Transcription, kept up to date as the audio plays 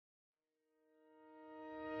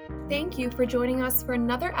Thank you for joining us for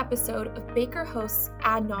another episode of Baker Host's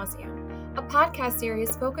AD Nauseam, a podcast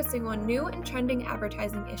series focusing on new and trending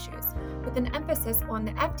advertising issues, with an emphasis on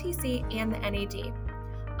the FTC and the NAD.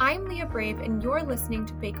 I'm Leah Brave, and you're listening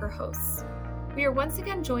to Baker Hosts. We are once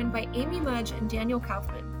again joined by Amy Mudge and Daniel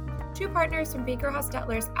Kaufman, two partners from Baker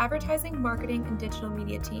Hostetler's advertising, marketing, and digital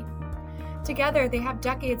media team. Together, they have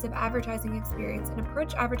decades of advertising experience and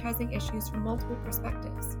approach advertising issues from multiple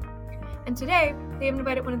perspectives. And today, they have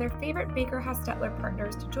invited one of their favorite Baker Hostetler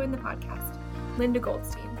partners to join the podcast, Linda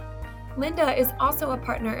Goldstein. Linda is also a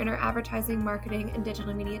partner in our advertising, marketing, and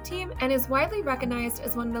digital media team and is widely recognized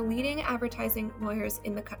as one of the leading advertising lawyers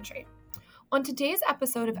in the country. On today's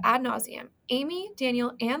episode of Ad Nauseam, Amy,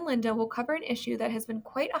 Daniel, and Linda will cover an issue that has been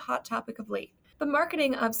quite a hot topic of late, the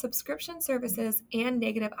marketing of subscription services and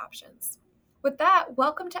negative options. With that,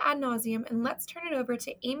 welcome to Ad Nauseam, and let's turn it over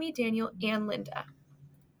to Amy, Daniel, and Linda.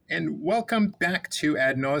 And welcome back to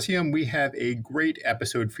Ad Nauseam. We have a great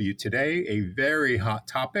episode for you today, a very hot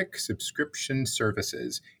topic, subscription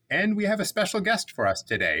services. And we have a special guest for us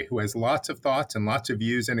today who has lots of thoughts and lots of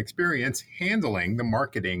views and experience handling the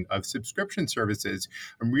marketing of subscription services.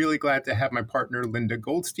 I'm really glad to have my partner, Linda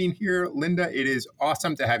Goldstein, here. Linda, it is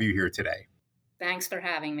awesome to have you here today. Thanks for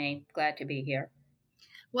having me. Glad to be here.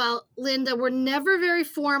 Well, Linda, we're never very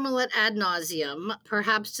formal at Ad Nauseam,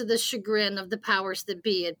 perhaps to the chagrin of the powers that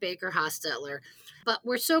be at Baker Hostetler. But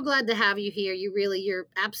we're so glad to have you here. You're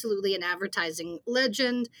absolutely an advertising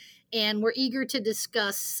legend, and we're eager to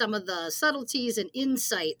discuss some of the subtleties and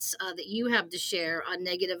insights that you have to share on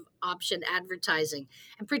negative option advertising,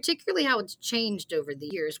 and particularly how it's changed over the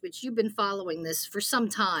years, which you've been following this for some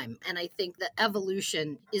time, and I think the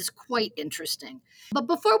evolution is quite interesting. But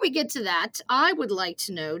before we get to that, I would like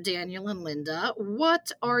to know, Daniel and Linda,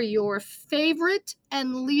 what are your favorite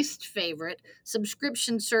and least favorite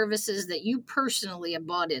subscription services that you personally have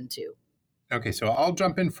bought into? Okay, so I'll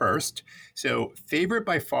jump in first. So favorite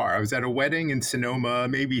by far, I was at a wedding in Sonoma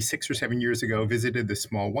maybe 6 or 7 years ago, visited the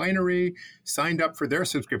small winery, signed up for their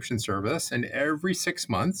subscription service, and every 6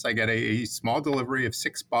 months I get a small delivery of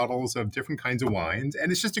 6 bottles of different kinds of wines,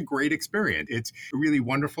 and it's just a great experience. It's a really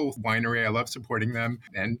wonderful winery. I love supporting them,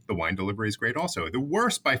 and the wine delivery is great also. The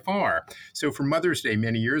worst by far, so for Mother's Day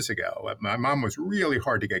many years ago, my mom was really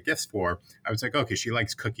hard to get gifts for. I was like, okay, she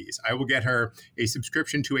likes cookies. I will get her a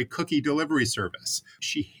subscription to a cookie delivery service.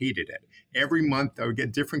 She hated it. Every month I would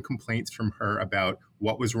get different complaints from her about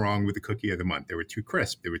what was wrong with the cookie of the month. They were too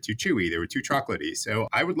crisp, they were too chewy, they were too chocolatey. So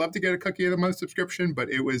I would love to get a cookie of the month subscription, but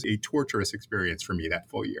it was a torturous experience for me that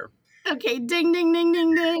full year. Okay, ding, ding, ding,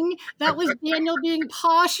 ding, ding. That was Daniel being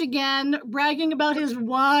posh again, bragging about his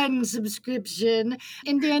one subscription.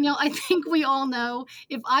 And Daniel, I think we all know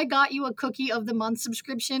if I got you a cookie of the month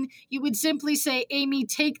subscription, you would simply say, Amy,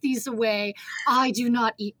 take these away. I do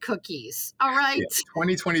not eat cookies. All right? Yeah,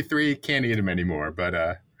 2023, can't eat them anymore, but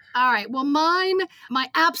all right. Well, my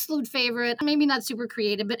absolute favorite, maybe not super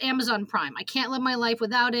creative, but Amazon Prime. I can't live my life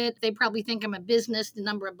without it. They probably think I'm a business. The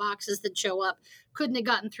number of boxes that show up couldn't have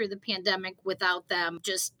gotten through the pandemic without them.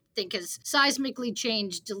 Just think has seismically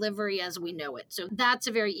changed delivery as we know it. So that's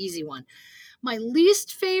a very easy one. My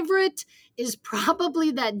least favorite is probably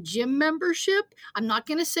that gym membership. I'm not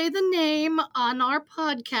going to say the name on our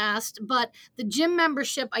podcast, but the gym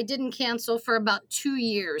membership I didn't cancel for about 2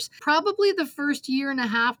 years. Probably the first year and a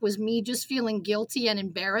half was me just feeling guilty and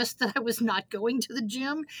embarrassed that I was not going to the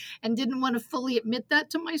gym and didn't want to fully admit that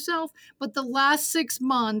to myself. But the last 6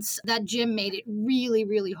 months, that gym made it really,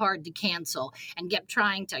 really hard to cancel and kept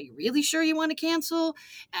trying to, are you really sure you want to cancel?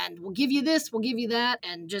 And we'll give you this, we'll give you that,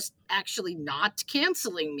 and just actually not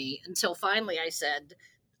canceling me until finally I said,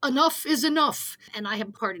 enough is enough. And I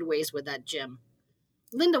have parted ways with that gym.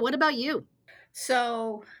 Linda, what about you?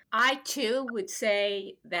 So I too would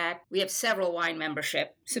say that we have several wine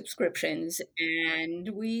membership subscriptions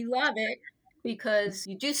and we love it because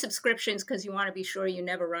you do subscriptions because you want to be sure you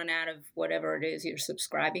never run out of whatever it is you're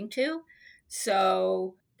subscribing to.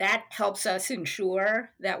 So that helps us ensure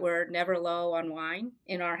that we're never low on wine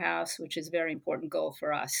in our house, which is a very important goal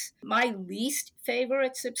for us. My least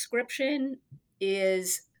favorite subscription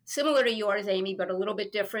is similar to yours, Amy, but a little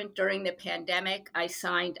bit different. During the pandemic, I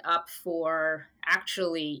signed up for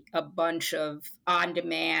actually a bunch of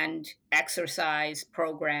on-demand exercise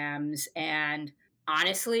programs, and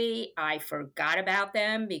honestly, I forgot about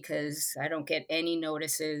them because I don't get any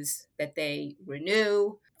notices that they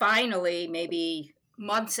renew. Finally, maybe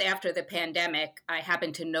months after the pandemic, I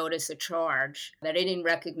happened to notice a charge that I didn't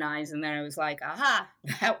recognize. And then I was like, aha,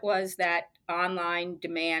 that was that online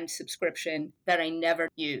demand subscription that I never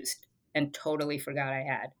used and totally forgot I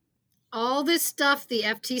had. All this stuff the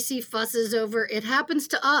FTC fusses over, it happens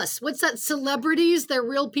to us. What's that? Celebrities, they're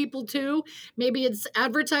real people too. Maybe it's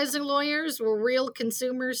advertising lawyers, we're real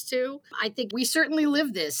consumers too. I think we certainly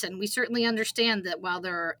live this, and we certainly understand that while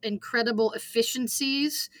there are incredible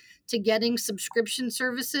efficiencies to getting subscription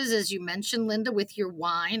services, as you mentioned, Linda, with your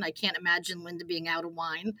wine. I can't imagine Linda being out of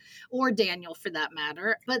wine, or Daniel for that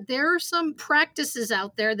matter. But there are some practices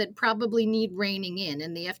out there that probably need reining in,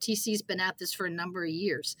 and the FTC's been at this for a number of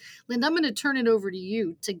years. Linda, I'm going to turn it over to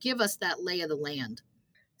you to give us that lay of the land.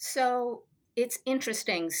 So it's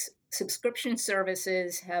interesting. Subscription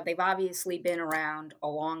services they've obviously been around a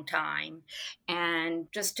long time. And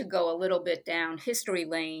just to go a little bit down history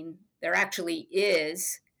lane, there actually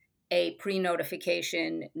is a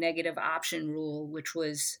pre-notification negative option rule, which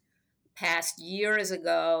was passed years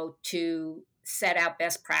ago to set out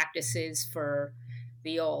best practices for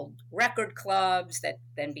the old record clubs that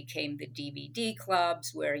then became the DVD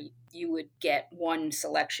clubs, where you would get one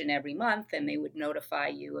selection every month and they would notify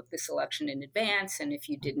you of the selection in advance. And if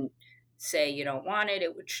you didn't say you don't want it,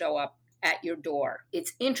 it would show up at your door.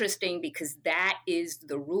 It's interesting because that is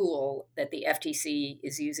the rule that the FTC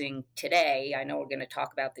is using today. I know we're going to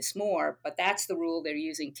talk about this more, but that's the rule they're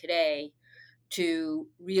using today to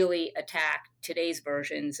really attack today's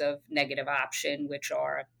versions of negative option, which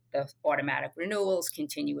are the automatic renewals,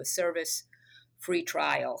 continuous service, free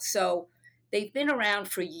trial. So they've been around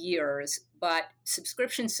for years, but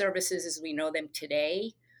subscription services as we know them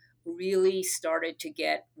today really started to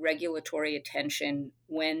get regulatory attention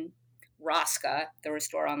when ROSCA, the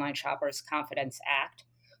Restore Online Shoppers Confidence Act,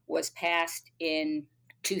 was passed in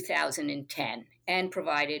 2010 and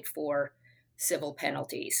provided for civil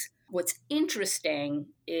penalties. What's interesting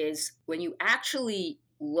is when you actually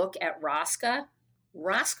look at ROSCA's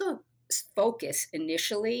focus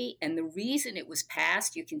initially, and the reason it was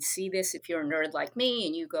passed, you can see this if you're a nerd like me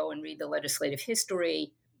and you go and read the legislative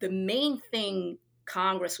history, the main thing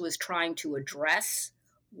Congress was trying to address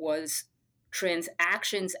was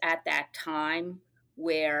transactions at that time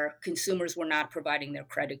where consumers were not providing their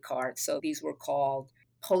credit cards. So these were called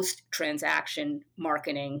post-transaction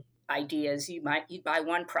marketing ideas. You'd buy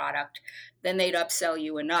one product, then they'd upsell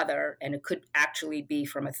you another, and it could actually be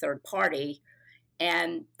from a third party.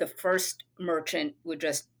 And the first merchant would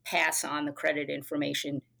just pass on the credit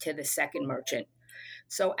information to the second merchant.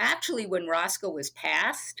 So actually, when ROSCA was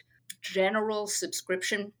passed, general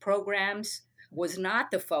subscription programs was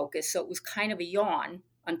not the focus, so it was kind of a yawn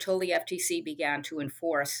until the FTC began to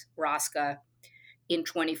enforce ROSCA in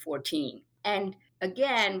 2014. And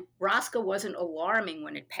again, ROSCA wasn't alarming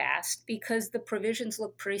when it passed because the provisions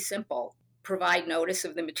looked pretty simple. Provide notice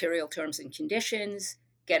of the material terms and conditions,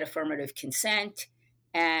 get affirmative consent,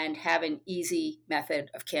 and have an easy method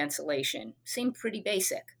of cancellation. Seemed pretty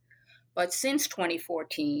basic. But since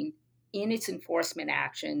 2014, in its enforcement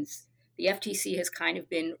actions, the FTC has kind of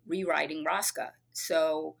been rewriting ROSCA.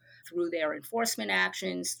 So through their enforcement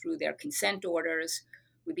actions, through their consent orders,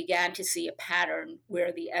 we began to see a pattern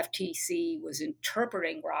where the FTC was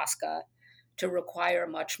interpreting ROSCA to require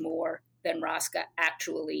much more than ROSCA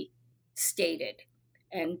actually stated.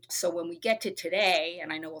 And so when we get to today,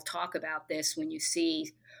 and I know we'll talk about this when you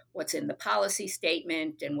see what's in the policy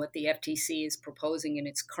statement and what the FTC is proposing in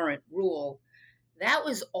its current rule, that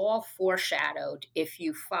was all foreshadowed if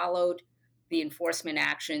you followed the enforcement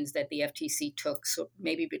actions that the FTC took, so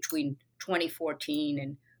maybe between 2014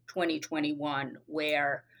 and 2021,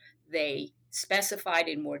 where they specified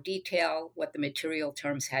in more detail what the material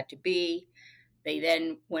terms had to be. They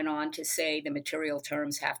then went on to say the material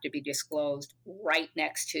terms have to be disclosed right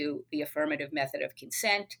next to the affirmative method of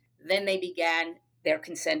consent. Then they began their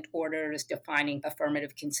consent orders defining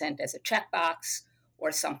affirmative consent as a checkbox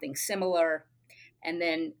or something similar. And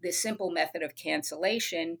then the simple method of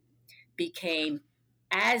cancellation became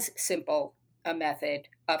as simple a method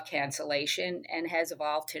of cancellation and has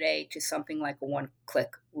evolved today to something like a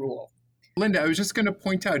one-click rule. Linda, I was just going to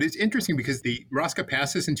point out, it's interesting because the ROSCA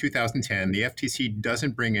passes in 2010. The FTC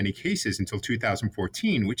doesn't bring any cases until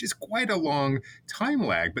 2014, which is quite a long time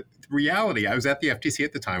lag. But the reality, I was at the FTC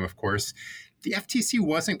at the time, of course. The FTC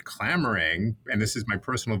wasn't clamoring, and this is my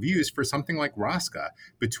personal views, for something like ROSCA.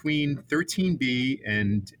 Between 13B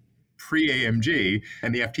and pre-AMG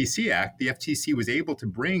and the FTC Act, the FTC was able to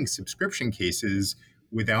bring subscription cases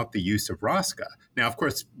without the use of ROSCA. Now, of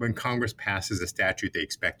course, when Congress passes a statute, they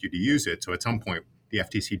expect you to use it. So at some point, the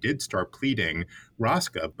FTC did start pleading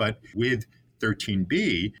ROSCA, but with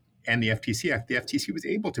 13B and the FTC Act, the FTC was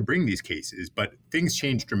able to bring these cases. But things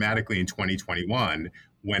changed dramatically in 2021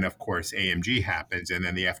 when, of course, AMG happens, and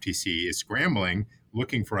then the FTC is scrambling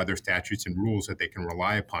looking for other statutes and rules that they can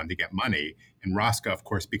rely upon to get money. And ROSCA, of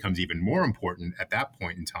course, becomes even more important at that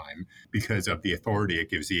point in time because of the authority it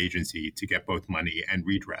gives the agency to get both money and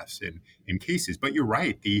redress in cases. But you're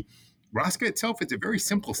right, the ROSCA itself is a very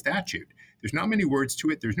simple statute. There's not many words to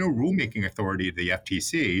it. There's no rulemaking authority to the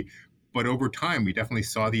FTC. But over time, we definitely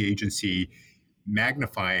saw the agency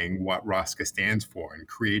magnifying what ROSCA stands for and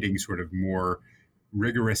creating sort of more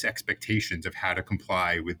rigorous expectations of how to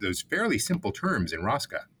comply with those fairly simple terms in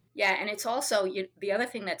ROSCA. Yeah, and it's also the other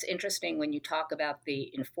thing that's interesting when you talk about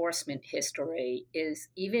the enforcement history is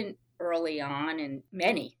even early on in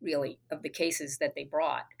many, really, of the cases that they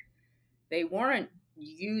brought, they weren't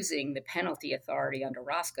using the penalty authority under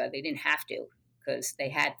ROSCA. They didn't have to because they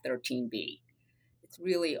had 13B. It's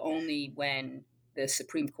really only when the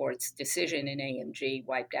Supreme Court's decision in AMG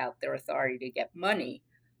wiped out their authority to get money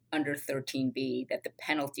under 13B that the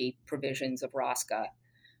penalty provisions of ROSCA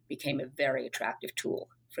became a very attractive tool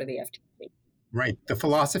for the FTC. Right. The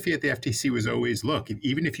philosophy at the FTC was always, look,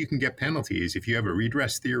 even if you can get penalties, if you have a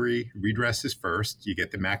redress theory, redress is first, you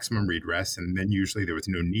get the maximum redress, and then usually there was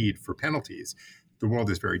no need for penalties. The world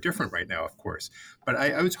is very different right now, of course. But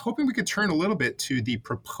I was hoping we could turn a little bit to the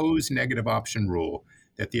proposed negative option rule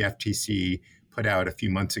that the FTC put out a few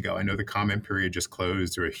months ago. I know the comment period just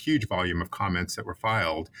closed. There were a huge volume of comments that were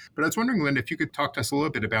filed. But I was wondering, Linda, if you could talk to us a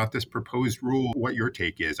little bit about this proposed rule, what your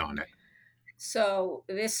take is on it. So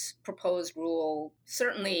this proposed rule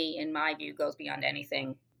certainly, in my view, goes beyond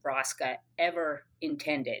anything ROSCA ever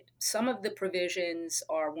intended. Some of the provisions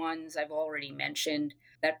are ones I've already mentioned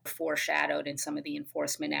that foreshadowed in some of the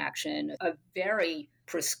enforcement action, a very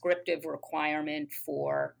prescriptive requirement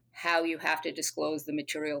for how you have to disclose the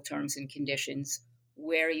material terms and conditions,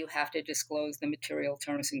 where you have to disclose the material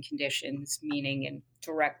terms and conditions, meaning in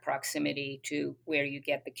direct proximity to where you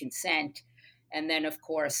get the consent. And then, of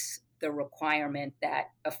course, the requirement that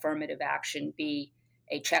affirmative action be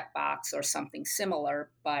a checkbox or something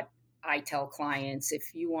similar. But I tell clients,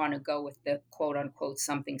 if you want to go with the quote unquote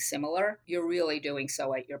something similar, you're really doing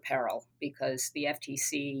so at your peril, because the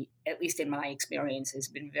FTC, at least in my experience, has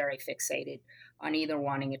been very fixated on either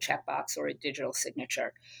wanting a checkbox or a digital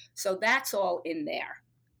signature. So that's all in there.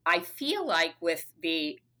 I feel like with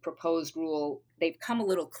the proposed rule, they've come a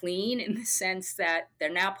little clean in the sense that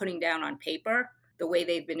they're now putting down on paper the way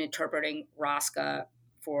they've been interpreting ROSCA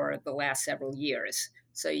for the last several years.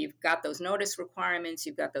 So you've got those notice requirements,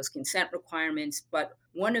 you've got those consent requirements, but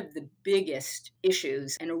one of the biggest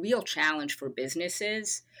issues and a real challenge for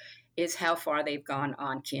businesses is how far they've gone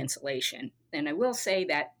on cancellation. And I will say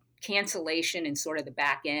that cancellation and sort of the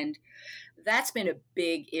back end, that's been a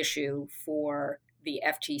big issue for the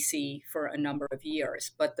FTC for a number of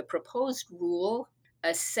years. But the proposed rule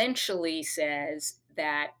essentially says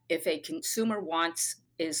that if a consumer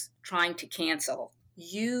is trying to cancel,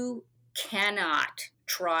 you cannot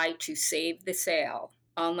try to save the sale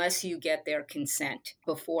unless you get their consent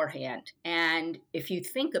beforehand. And if you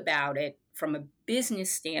think about it from a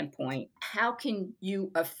business standpoint, how can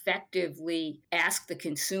you effectively ask the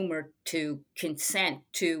consumer to consent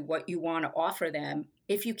to what you want to offer them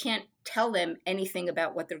if you can't tell them anything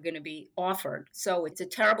about what they're going to be offered? So it's a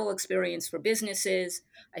terrible experience for businesses.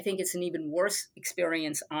 I think it's an even worse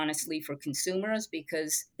experience, honestly, for consumers,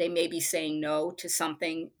 because they may be saying no to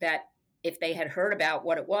something that if they had heard about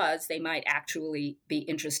what it was, they might actually be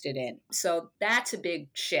interested in. So that's a big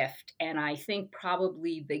shift. And I think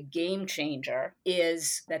probably the game changer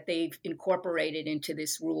is that they've incorporated into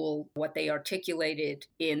this rule what they articulated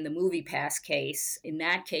in the MoviePass case. In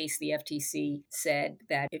that case, the FTC said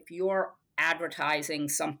that if you're advertising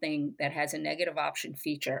something that has a negative option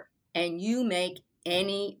feature and you make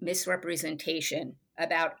any misrepresentation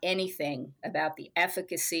about anything about the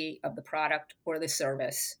efficacy of the product or the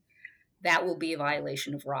service, that will be a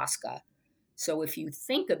violation of ROSCA. So if you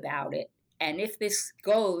think about it, and if this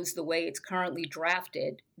goes the way it's currently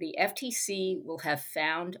drafted, the FTC will have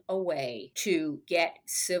found a way to get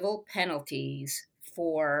civil penalties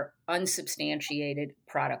for unsubstantiated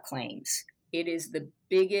product claims. It is the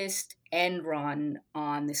biggest end run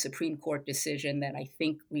on the Supreme Court decision that I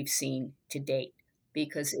think we've seen to date,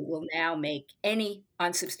 because it will now make any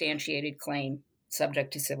unsubstantiated claim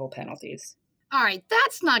subject to civil penalties. All right,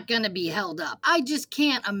 that's not going to be held up. I just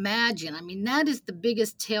can't imagine. I mean, that is the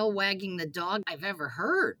biggest tail wagging the dog I've ever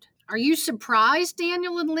heard. Are you surprised,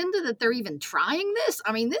 Daniel and Linda, that they're even trying this?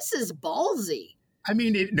 I mean, this is ballsy. I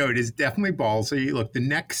mean, it is definitely ballsy. Look, the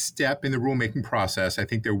next step in the rulemaking process, I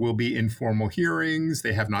think there will be informal hearings.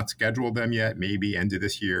 They have not scheduled them yet, maybe end of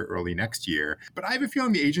this year, early next year. But I have a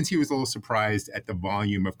feeling the agency was a little surprised at the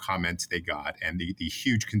volume of comments they got and the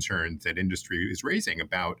huge concerns that industry is raising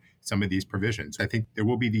about some of these provisions. I think there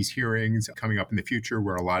will be these hearings coming up in the future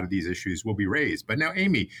where a lot of these issues will be raised. But now,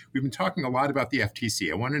 Amy, we've been talking a lot about the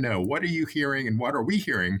FTC. I want to know, what are you hearing and what are we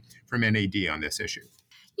hearing from NAD on this issue?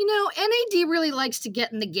 NAD really likes to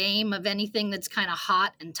get in the game of anything that's kind of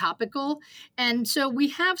hot and topical. And so we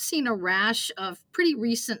have seen a rash of pretty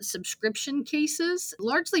recent subscription cases,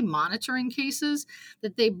 largely monitoring cases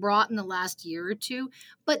that they brought in the last year or two.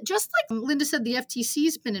 But just like Linda said, the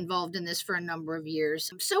FTC's been involved in this for a number of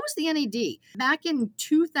years. So was the NAD. Back in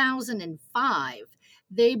 2005,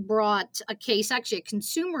 they brought a case, actually a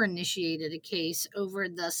consumer initiated a case over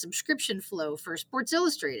the subscription flow for Sports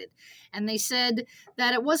Illustrated. And they said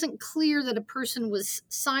that it wasn't clear that a person was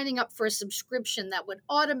signing up for a subscription that would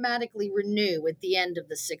automatically renew at the end of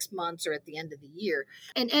the 6 months or at the end of the year.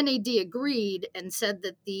 And NAD agreed and said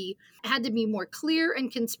that the had to be more clear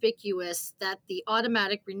and conspicuous that the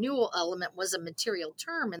automatic renewal element was a material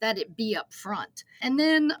term and that it be up front. And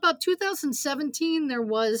then about 2017, there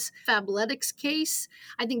was Fabletics case.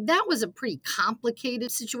 I think that was a pretty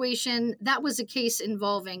complicated situation. That was a case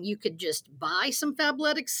involving you could just buy some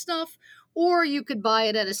Fabletics stuff, or you could buy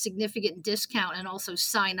it at a significant discount and also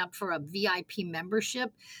sign up for a VIP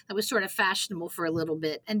membership. That was sort of fashionable for a little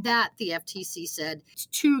bit. And that, the FTC said, it's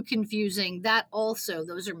too confusing. That also,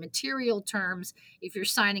 those are material terms if you're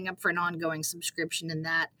signing up for an ongoing subscription, and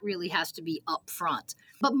that really has to be upfront.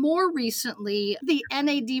 But more recently, the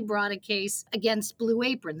NAD brought a case against Blue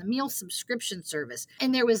Apron, the meal subscription service.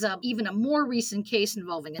 And there was even a more recent case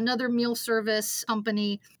involving another meal service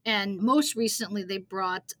company. And most recently, they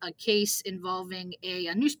brought a case involving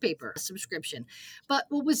a newspaper subscription. But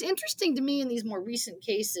what was interesting to me in these more recent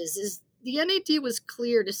cases is the NAD was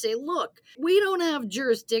clear to say, look, we don't have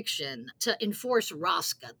jurisdiction to enforce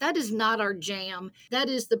ROSCA. That is not our jam. That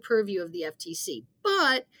is the purview of the FTC.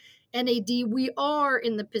 But NAD, we are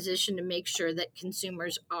in the position to make sure that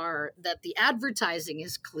that the advertising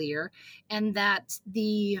is clear and that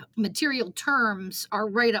the material terms are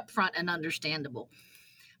right up front and understandable.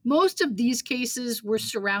 Most of these cases were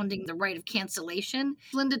surrounding the right of cancellation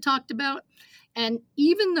Linda talked about. And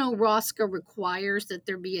even though ROSCA requires that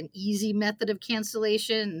there be an easy method of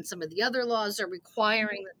cancellation, and some of the other laws are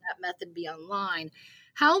requiring that method be online,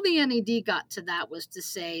 how the NAD got to that was to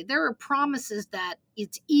say there are promises that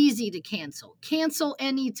it's easy to cancel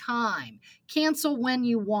anytime, cancel when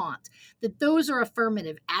you want, that those are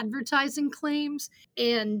affirmative advertising claims.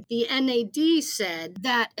 And the NAD said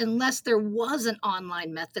that unless there was an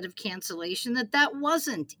online method of cancellation, that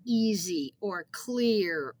wasn't easy or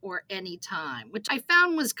clear or anytime, which I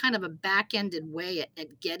found was kind of a back-ended way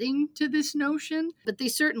at getting to this notion, but they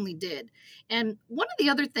certainly did. And one of the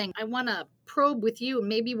other things I want to probe with you, and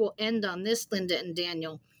maybe we'll end on this, Linda and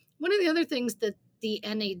Daniel, one of the other things that the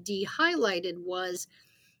NAD highlighted was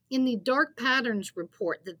in the dark patterns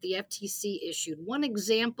report that the FTC issued. One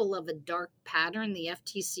example of a dark pattern the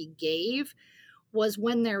FTC gave was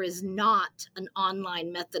when there is not an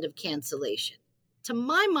online method of cancellation. To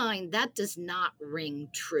my mind, that does not ring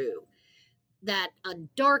true. That a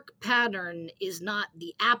dark pattern is not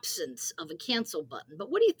the absence of a cancel button.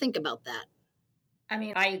 But what do you think about that? I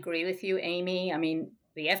mean, I agree with you, Amy. I mean,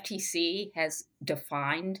 the FTC has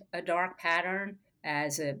defined a dark pattern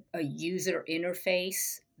as a user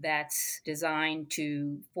interface that's designed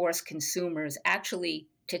to force consumers actually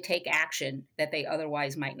to take action that they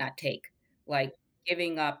otherwise might not take, like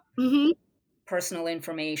giving up personal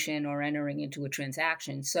information or entering into a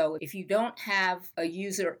transaction. So if you don't have a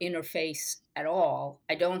user interface at all,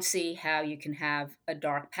 I don't see how you can have a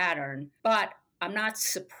dark pattern. But I'm not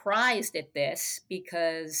surprised at this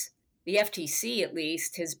because the FTC, at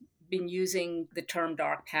least, has been using the term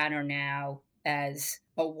dark pattern now as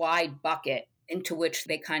a wide bucket into which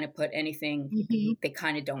they kind of put anything they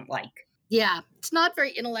kind of don't like. Yeah, it's not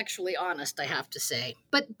very intellectually honest, I have to say.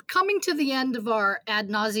 But coming to the end of our Ad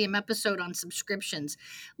Nauseam episode on subscriptions,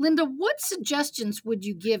 Linda, what suggestions would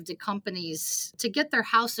you give to companies to get their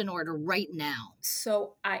house in order right now?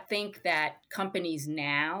 So I think that companies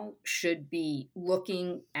now should be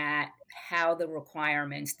looking at how the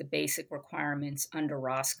requirements, the basic requirements under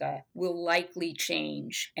ROSCA will likely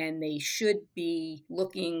change. And they should be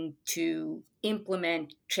looking to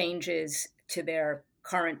implement changes to their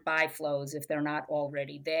current buy flows, if they're not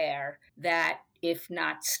already there, that if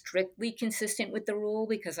not strictly consistent with the rule,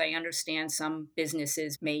 because I understand some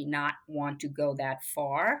businesses may not want to go that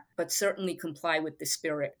far, but certainly comply with the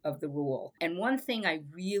spirit of the rule. And one thing I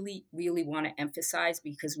really, really want to emphasize,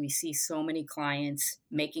 because we see so many clients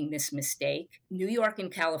making this mistake, New York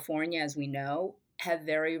and California, as we know, have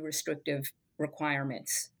very restrictive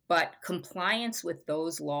requirements. But compliance with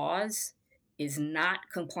those laws is not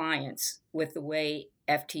compliance with the way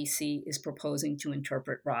FTC is proposing to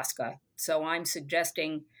interpret ROSCA. So I'm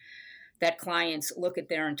suggesting that clients look at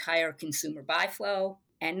their entire consumer buy flow,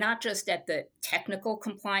 and not just at the technical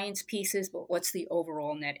compliance pieces, but what's the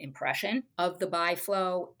overall net impression of the buy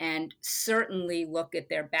flow, and certainly look at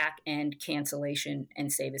their back-end cancellation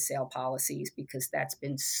and save-a-sale policies, because that's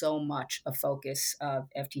been so much a focus of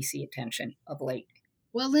FTC attention of late.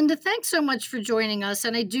 Well, Linda, thanks so much for joining us.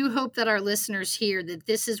 And I do hope that our listeners hear that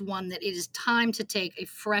this is one that it is time to take a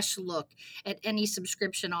fresh look at any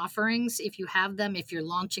subscription offerings, if you have them, if you're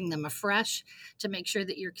launching them afresh, to make sure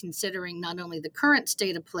that you're considering not only the current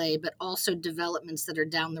state of play, but also developments that are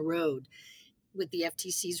down the road with the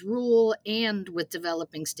FTC's rule and with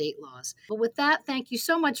developing state laws. But with that, thank you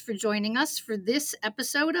so much for joining us for this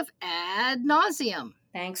episode of Ad Nauseam.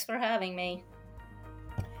 Thanks for having me.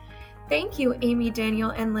 Thank you, Amy, Daniel,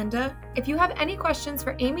 and Linda. If you have any questions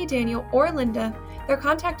for Amy, Daniel, or Linda, their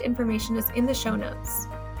contact information is in the show notes.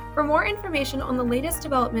 For more information on the latest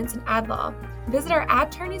developments in ad law, visit our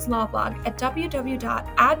Adttorneys Law blog at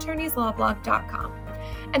www.adttorneyslawblog.com.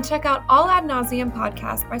 And check out all Ad Nauseam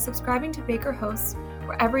podcasts by subscribing to Baker Hosts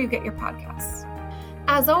wherever you get your podcasts.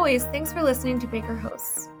 As always, thanks for listening to Baker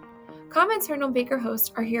Hosts. Comments heard on Baker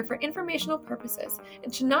Hosts are here for informational purposes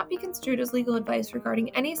and should not be construed as legal advice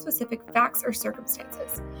regarding any specific facts or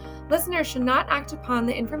circumstances. Listeners should not act upon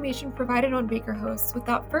the information provided on Baker Hosts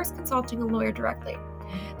without first consulting a lawyer directly.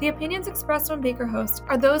 The opinions expressed on Baker Hosts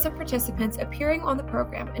are those of participants appearing on the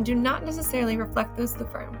program and do not necessarily reflect those of the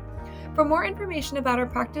firm. For more information about our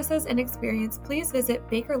practices and experience, please visit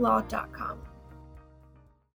bakerlaw.com.